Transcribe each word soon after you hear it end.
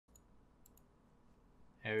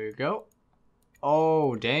There we go.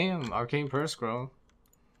 Oh, damn. Arcane Purse Scroll.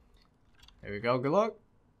 There we go. Good luck.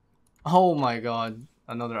 Oh my god.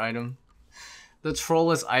 Another item. The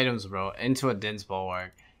trollless items, bro. Into a dense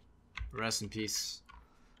bulwark. Rest in peace.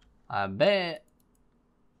 I bet.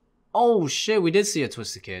 Oh shit, we did see a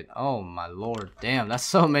Twisted Kid. Oh my lord. Damn, that's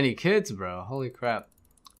so many kids, bro. Holy crap.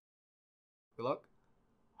 Good luck.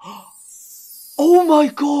 Oh my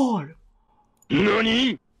god!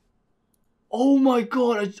 NANI?! Oh my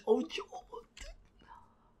god!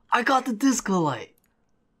 I got the disco light!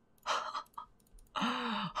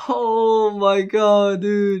 Oh my god,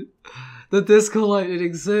 dude! The disco light, it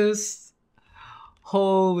exists!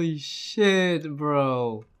 Holy shit,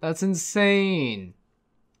 bro. That's insane.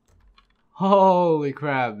 Holy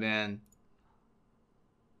crap, man.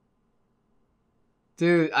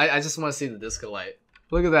 Dude, I just want to see the disco light.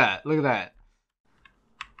 Look at that. Look at that.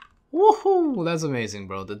 Woohoo! That's amazing,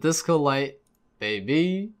 bro. The disco light,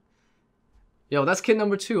 baby. Yo, that's kid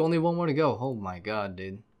number 2. Only one more to go. Oh my god,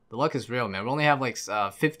 dude. The luck is real, man. We only have like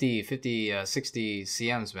 60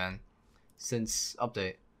 CMs, man, since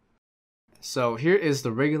update. So here is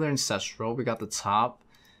the regular Ancestral. We got the top.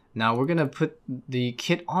 Now we're gonna put the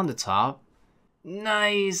kit on the top.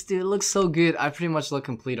 Nice, dude. It looks so good. I pretty much look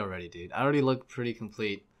complete already, dude. I already look pretty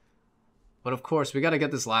complete. But of course, we gotta get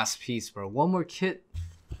this last piece, bro. One more kit.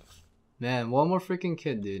 Man, one more freaking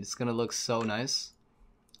kit, dude. It's gonna look so nice.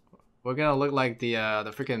 We're gonna look like the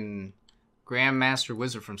freaking Grandmaster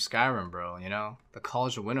Wizard from Skyrim, bro. You know? The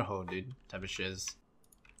College of Winterhold, dude. Type of shiz.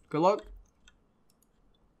 Good luck.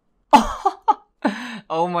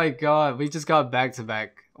 Oh my god, we just got back to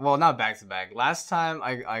back. Well, not back to back. Last time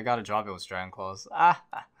I got a drop, it was Dragon Claws.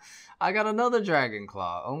 I got another Dragon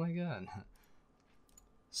Claw. Oh my god.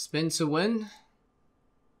 Spin to win.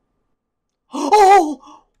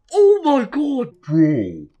 Oh! Oh my god,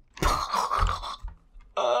 bro.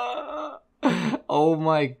 Oh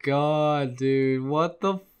my god, dude. What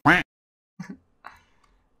the f?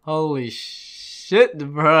 Holy shit,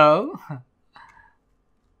 bro.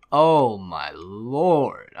 Oh my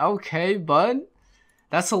lord. Okay, bud.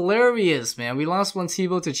 That's hilarious, man. We lost one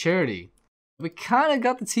Tebow to charity. We kind of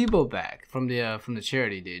got the Tebow back from the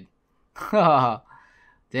charity, dude.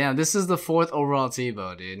 Damn, this is the 4th overall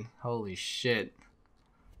Tebow, dude. Holy shit.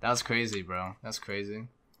 That's crazy, bro. That's crazy.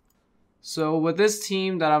 So with this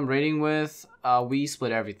team that I'm rating with, we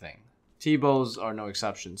split everything. Tebows are no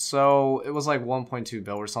exception. So it was like 1.2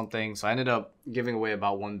 bill or something. So I ended up giving away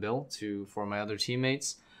about 1 bill for my other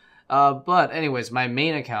teammates. But anyways, my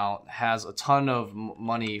main account has a ton of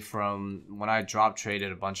money from when I drop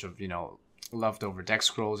traded a bunch of, you know, leftover deck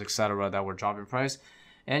scrolls, etc. that were dropping price.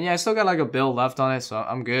 And yeah, I still got like a bill left on it, so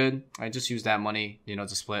I'm good. I just use that money, you know,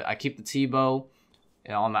 to split. I keep the Tebow,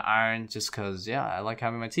 you know, on my iron just because, yeah, I like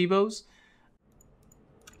having my Tebows.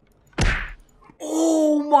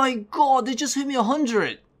 Oh my god, they just hit me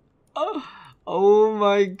 100. Oh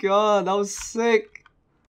my god, that was sick.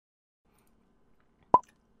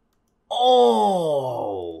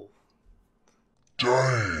 Oh!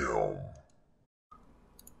 Damn!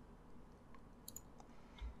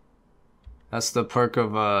 That's the perk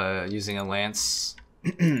of using a lance.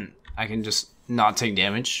 I can just not take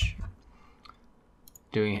damage.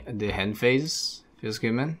 Doing the hen phase. Feels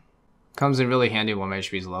good, man. Comes in really handy when my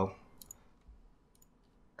HP is low.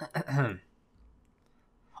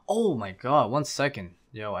 Oh my god, 1 second.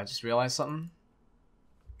 Yo, I just realized something.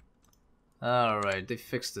 Alright, they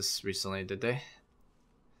fixed this recently, did they?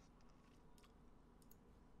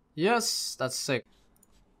 Yes, that's sick.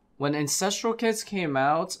 When Ancestral kits came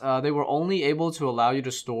out, they were only able to allow you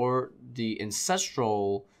to store the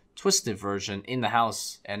Ancestral Twisted version in the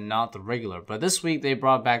house and not the regular. But this week they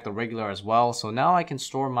brought back the regular as well, so now I can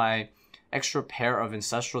store my extra pair of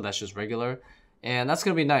Ancestral that's just regular. And that's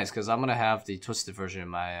going to be nice because I'm going to have the Twisted version in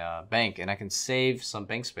my bank and I can save some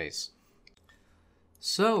bank space.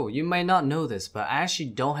 So, you might not know this, but I actually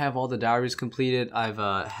don't have all the diaries completed. I've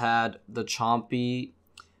had the Chompy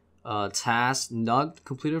task not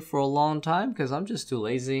completed for a long time because I'm just too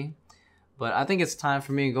lazy. But I think it's time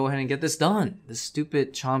for me to go ahead and get this done. This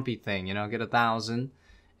stupid Chompy thing, you know, get 1,000.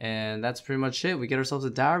 And that's pretty much it. We get ourselves a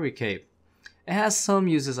diary cape. It has some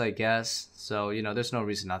uses, I guess. So, you know, there's no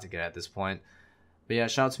reason not to get it at this point. But yeah,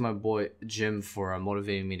 shout out to my boy Jim for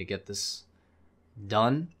motivating me to get this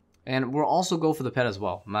done. And we'll also go for the pet as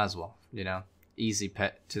well. Might as well, you know. Easy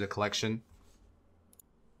pet to the collection.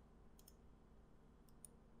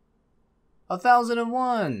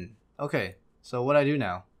 1,001! Okay, so what I do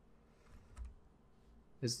now?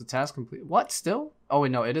 Is the task complete? What, still? Oh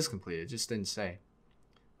wait, no, it is complete. It just didn't say.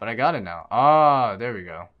 But I got it now. Ah, there we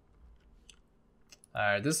go.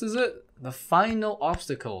 Alright, this is it. The final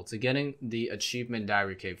obstacle to getting the achievement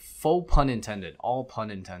diary cave. Full pun intended. All pun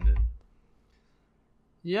intended.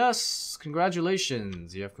 Yes,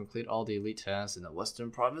 congratulations. You have completed all the elite tasks in the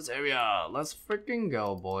Western Province area. Let's freaking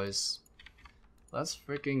go, boys. Let's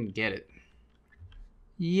freaking get it.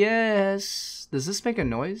 Yes. Does this make a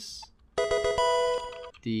noise?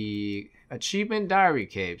 The achievement diary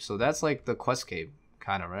cave. So that's like the quest cave,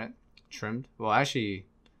 kind of, right? Trimmed. Well, actually,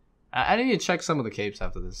 I need to check some of the capes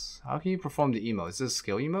after this. How can you perform the emote? Is this a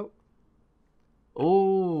skill emote?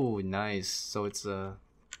 Oh, nice. So it's a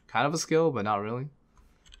kind of a skill, but not really.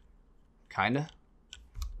 Kinda.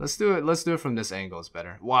 Let's do it. Let's do it from this angle. It's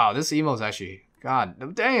better. Wow, this emote's actually.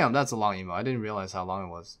 God damn, that's a long emote. I didn't realize how long it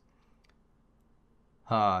was.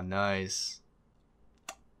 Huh, nice.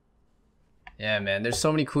 Yeah, man. There's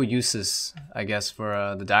so many cool uses, I guess,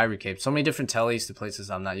 for the diary cape. So many different tellies to places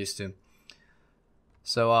I'm not used to.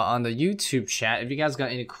 So on the YouTube chat, if you guys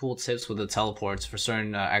got any cool tips with the teleports for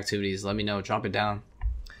certain activities, let me know. Drop it down.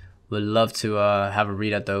 Would love to have a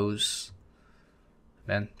read at those.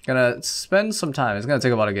 Man, gonna spend some time. It's gonna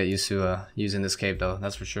take a while to get used to using this cape, though.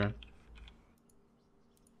 That's for sure.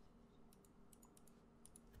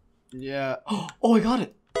 Yeah. Oh, I got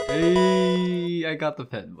it. Hey, I got the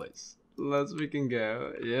pet, boys. Let's freaking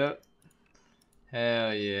go. Yep.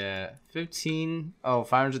 Hell yeah. 15. Oh,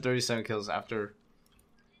 537 kills after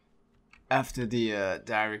the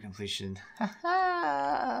diary completion.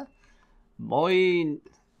 boy,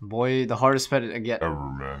 the hardest pet again. Ever,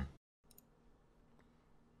 man.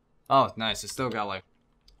 Oh, nice. I still got like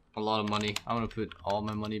a lot of money. I'm gonna put all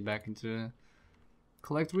my money back into it.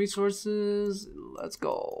 Collect resources. Let's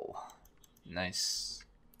go. Nice.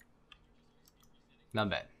 Not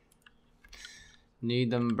bad.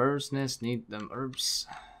 Need them birds nest. Need them herbs.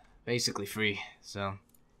 Basically free. So.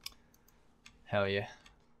 Hell yeah.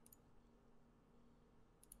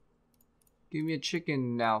 Give me a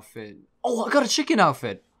chicken outfit. Oh, I got a chicken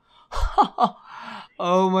outfit.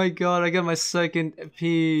 Oh my god, I got my second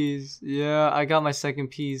piece. Yeah, I got my second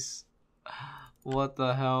piece. What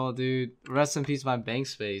the hell, dude? Rest in peace my bank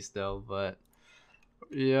space though, but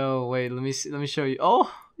yo, wait, let me see, let me show you.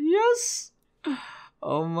 Oh, yes.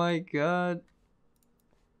 Oh my god.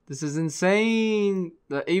 This is insane.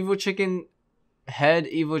 The evil chicken head,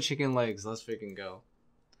 evil chicken legs. Let's freaking go.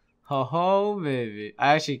 Ho ho, baby.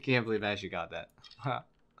 I actually can't believe I actually got that.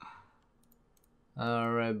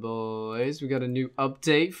 Alright, boys. We got a new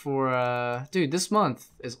update for, dude, this month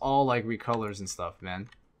is all, like, recolors and stuff, man.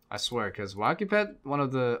 I swear, because Wacky Pet, one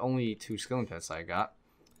of the only 2 skilling pets I got.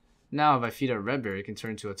 Now, if I feed a red berry, it can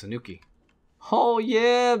turn into a tanuki. Oh,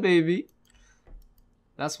 yeah, baby.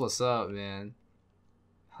 That's what's up, man.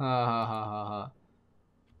 Ha ha ha ha ha.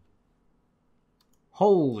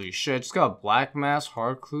 Holy shit, just got a black mass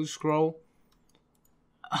hard clue scroll.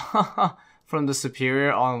 From the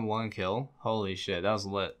superior on 1 kill. Holy shit, that was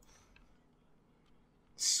lit.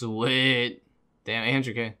 Sweet. Damn,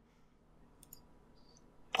 800k.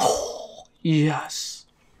 Oh, yes.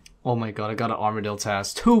 Oh my god, I got an Armadillo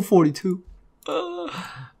task. 242.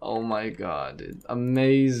 Oh my god, dude.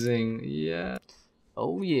 Amazing. Yeah.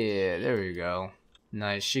 Oh yeah, there we go.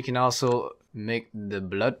 Nice. She can also make the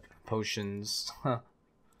blood potions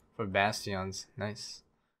for bastions. Nice.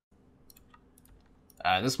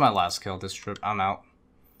 This is my last kill this trip. I'm out.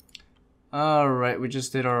 Alright, we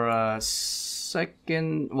just did our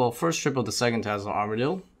first trip of the second task on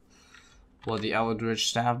Armadillo. Well, the Eldritch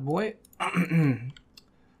Staff Boy.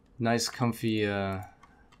 Nice, comfy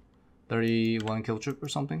 31 kill trip or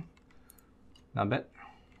something. Not bad.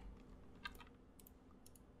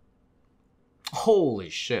 Holy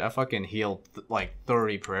shit, I fucking healed like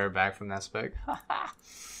 30 prayer back from that spec.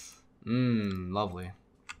 Lovely.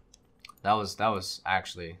 That was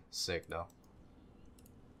actually sick though.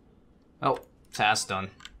 Oh, task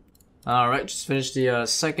done. Alright, just finished the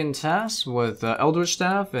second task with Eldritch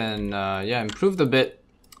Staff and yeah, improved a bit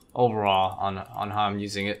overall on how I'm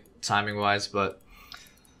using it timing wise, but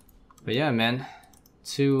yeah, man.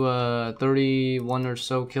 31 or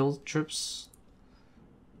so kill trips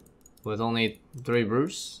with only 3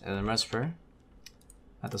 brews and then rest prayer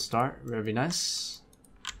at the start. Very nice.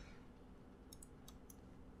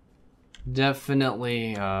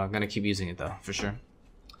 Definitely gonna keep using it though, for sure.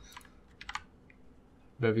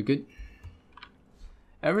 Very good.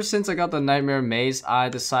 Ever since I got the Nightmare Maze, I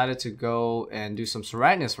decided to go and do some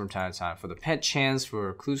Serenus from time to time for the pet chance,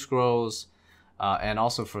 for clue scrolls, and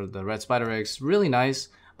also for the red spider eggs. Really nice.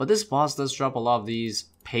 But this boss does drop a lot of these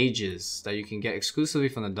pages that you can get exclusively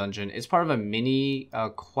from the dungeon. It's part of a mini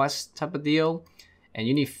quest type of deal, and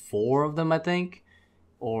you need 4 of them, I think.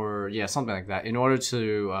 or yeah, something like that, in order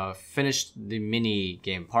to finish the mini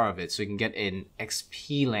game part of it, so you can get an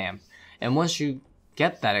XP lamp. And once you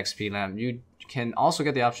get that XP lamp, you can also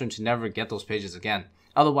get the option to never get those pages again.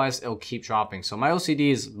 Otherwise, it'll keep dropping. So my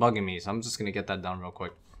OCD is bugging me, so I'm just gonna get that done real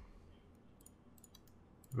quick.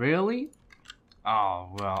 Really? Oh,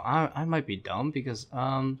 well, I might be dumb because,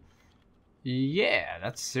 yeah,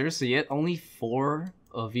 that's seriously it. Only 4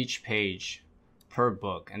 of each page per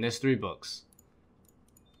book, and there's 3 books.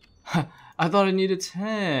 I thought I needed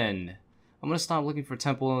 10. I'm gonna stop looking for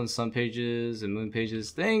temple and sun pages and moon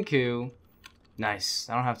pages. Thank you. Nice.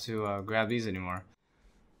 I don't have to grab these anymore.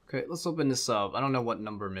 Okay, let's open this up. I don't know what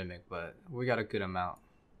number mimic, but we got a good amount.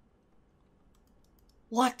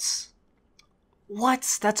 What?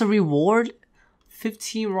 What? That's a reward?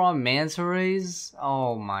 15 raw manta rays?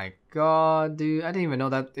 Oh my god, dude. I didn't even know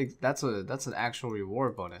that that's an actual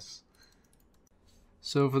reward bonus.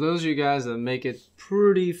 So for those of you guys that make it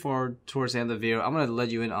pretty far towards the end of the video, I'm going to let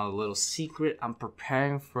you in on a little secret. I'm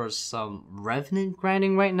preparing for some Revenant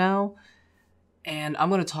grinding right now. And I'm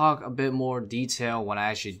going to talk a bit more detail when I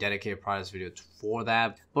actually dedicate a product video for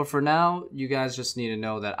that. But for now, you guys just need to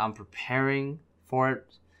know that I'm preparing for it.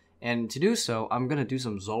 And to do so, I'm going to do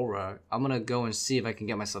some Zora. I'm going to go and see if I can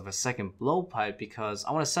get myself a second blowpipe, because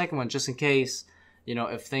I want a second one just in case, you know,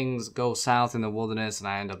 if things go south in the wilderness and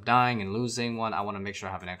I end up dying and losing one, I want to make sure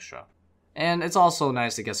I have an extra. And it's also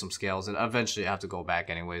nice to get some scales, and eventually I have to go back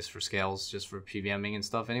anyways for scales, just for PVMing and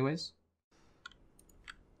stuff anyways.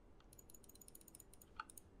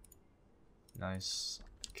 Nice.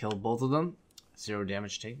 Killed both of them. 0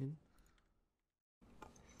 damage taken.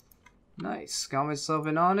 Nice. Got myself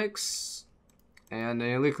an Onyx and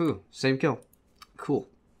a Lakey. Same kill. Cool.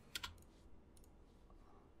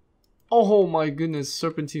 Oh my goodness,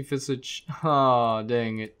 Serpentine Visage. Ah,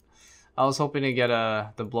 dang it. I was hoping to get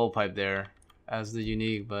the blowpipe there as the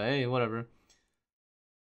unique, but hey, whatever.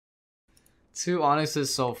 2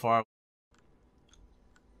 Onyxes so far.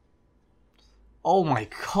 Oh my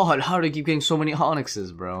god, how did I keep getting so many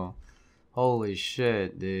Onyxes, bro? Holy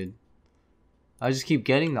shit, dude. I just keep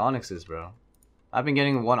getting the Onyxes, bro. I've been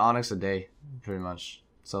getting 1 Onyx a day, pretty much.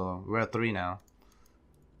 So, we're at 3 now.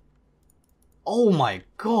 Oh my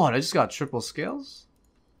god, I just got triple scales?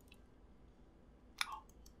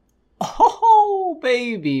 Oh,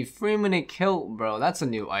 baby. 3-minute kilt, bro. That's a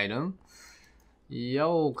new item.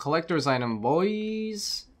 Yo, collector's item,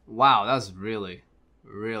 boys. Wow, that's really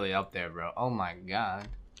up there, bro. Oh my god.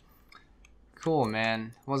 Cool,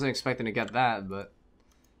 man. Wasn't expecting to get that, but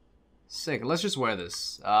sick. Let's just wear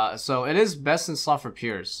this. So it is best in slot for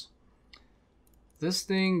peers. This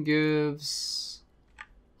thing gives...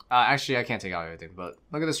 actually, I can't take out everything, but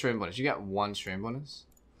look at the strain bonus. You get 1 strain bonus.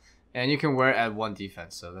 And you can wear it at 1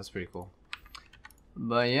 defense, so that's pretty cool.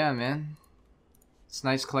 But yeah, man. It's a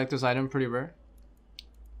nice collector's item, pretty rare.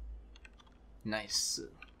 Nice.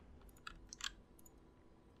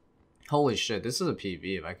 Holy shit, this is a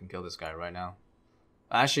PB if I can kill this guy right now.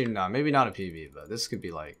 Actually, no, maybe not a PB, but this could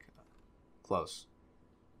be like close.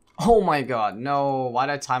 Oh my god, no. Why'd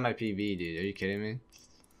I time my PB, dude? Are you kidding me?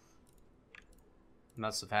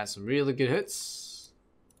 Must have had some really good hits.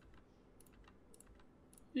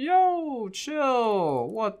 Yo, chill.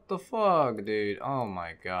 What the fuck, dude? Oh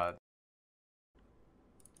my god.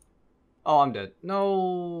 Oh, I'm dead.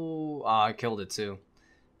 No. I killed it too.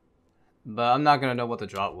 But I'm not gonna know what the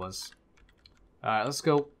drop was. Alright, let's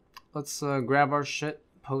go. Let's grab our shit.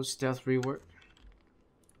 Post-death rework.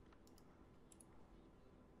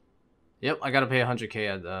 Yep, I gotta pay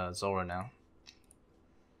 100k at Zora now.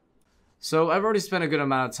 So I've already spent a good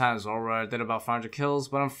amount of time at Zora. I did about 500 kills,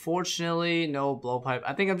 but unfortunately, no blowpipe.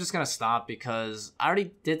 I think I'm just gonna stop because I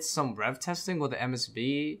already did some rev testing with the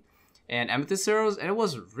MSB and Amethyst arrows, and it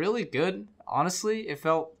was really good. Honestly, it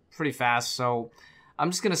felt pretty fast, so I'm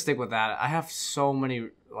just gonna stick with that. I have so many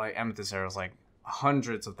like Amethyst arrows, like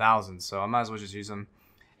hundreds of thousands, so I might as well just use them.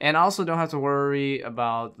 And I also don't have to worry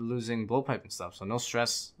about losing blowpipe and stuff, so no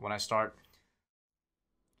stress when I start.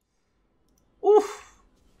 Oof!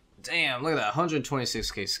 Damn, look at that,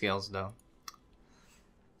 126k scales though.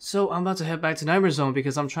 So I'm about to head back to Nightmare Zone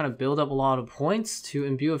because I'm trying to build up a lot of points to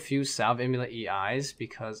imbue a few Salve Amulet EIs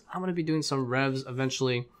because I'm gonna be doing some revs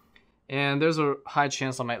eventually, and there's a high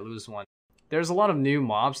chance I might lose one. There's a lot of new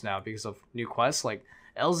mobs now because of new quests, like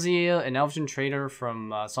Elzia, an Elven trader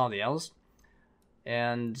from Song of the Elves,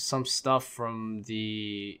 and some stuff from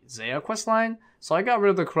the Zaya questline. So I got rid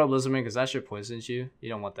of the Corrupt Lizardman because that shit poisons you. You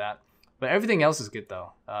don't want that. But everything else is good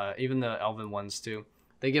though. Even the Elven ones too.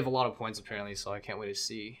 They give a lot of points apparently, so I can't wait to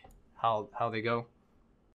see how they go.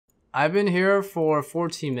 I've been here for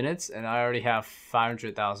 14 minutes and I already have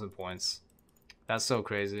 500,000 points. That's so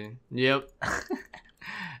crazy. Yep.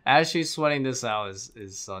 Actually sweating this out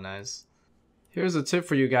is so nice. Here's a tip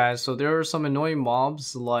for you guys. So there are some annoying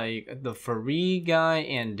mobs like the furry guy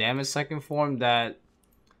and damage second form that,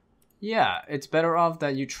 yeah, it's better off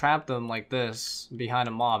that you trap them like this behind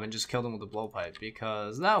a mob and just kill them with a blowpipe,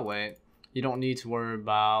 because that way you don't need to worry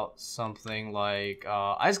about something like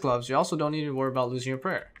ice gloves. You also don't need to worry about losing your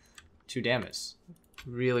prayer. 2 damage.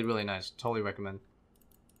 Really, really nice. Totally recommend.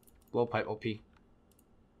 Blowpipe OP.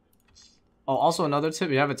 Oh, also another tip,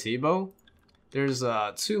 you have a T-bow. There's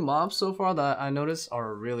 2 mobs so far that I noticed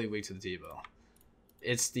are really weak to the T-bow.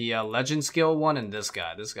 It's the legend skill one and this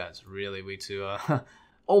guy. This guy's really weak to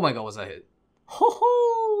oh my god, was that hit?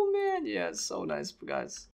 Oh man, yeah, so nice,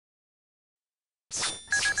 guys.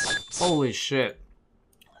 Holy shit.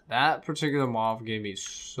 That particular mob gave me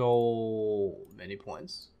so many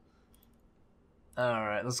points.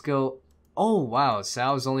 Alright, let's go. Oh wow,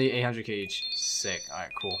 Sal is only 800k each. Sick. Alright,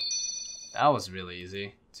 cool. That was really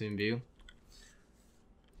easy to imbue.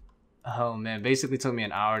 Oh man, basically took me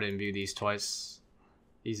an hour to imbue these twice.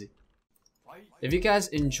 Easy. If you guys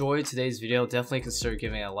enjoyed today's video, definitely consider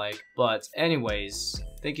giving it a like. But anyways,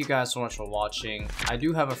 thank you guys so much for watching. I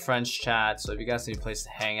do have a French chat, so if you guys need a place to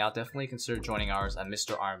hang out, definitely consider joining ours at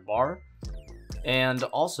Mr. Iron Bar. And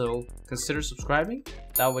also, consider subscribing.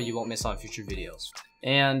 That way you won't miss on future videos.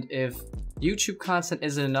 And if YouTube content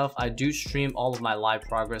isn't enough, I do stream all of my live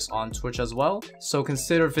progress on Twitch as well. So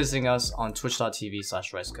consider visiting us on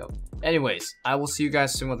twitch.tv/RiceCo. Anyways, I will see you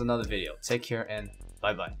guys soon with another video. Take care and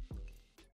bye-bye.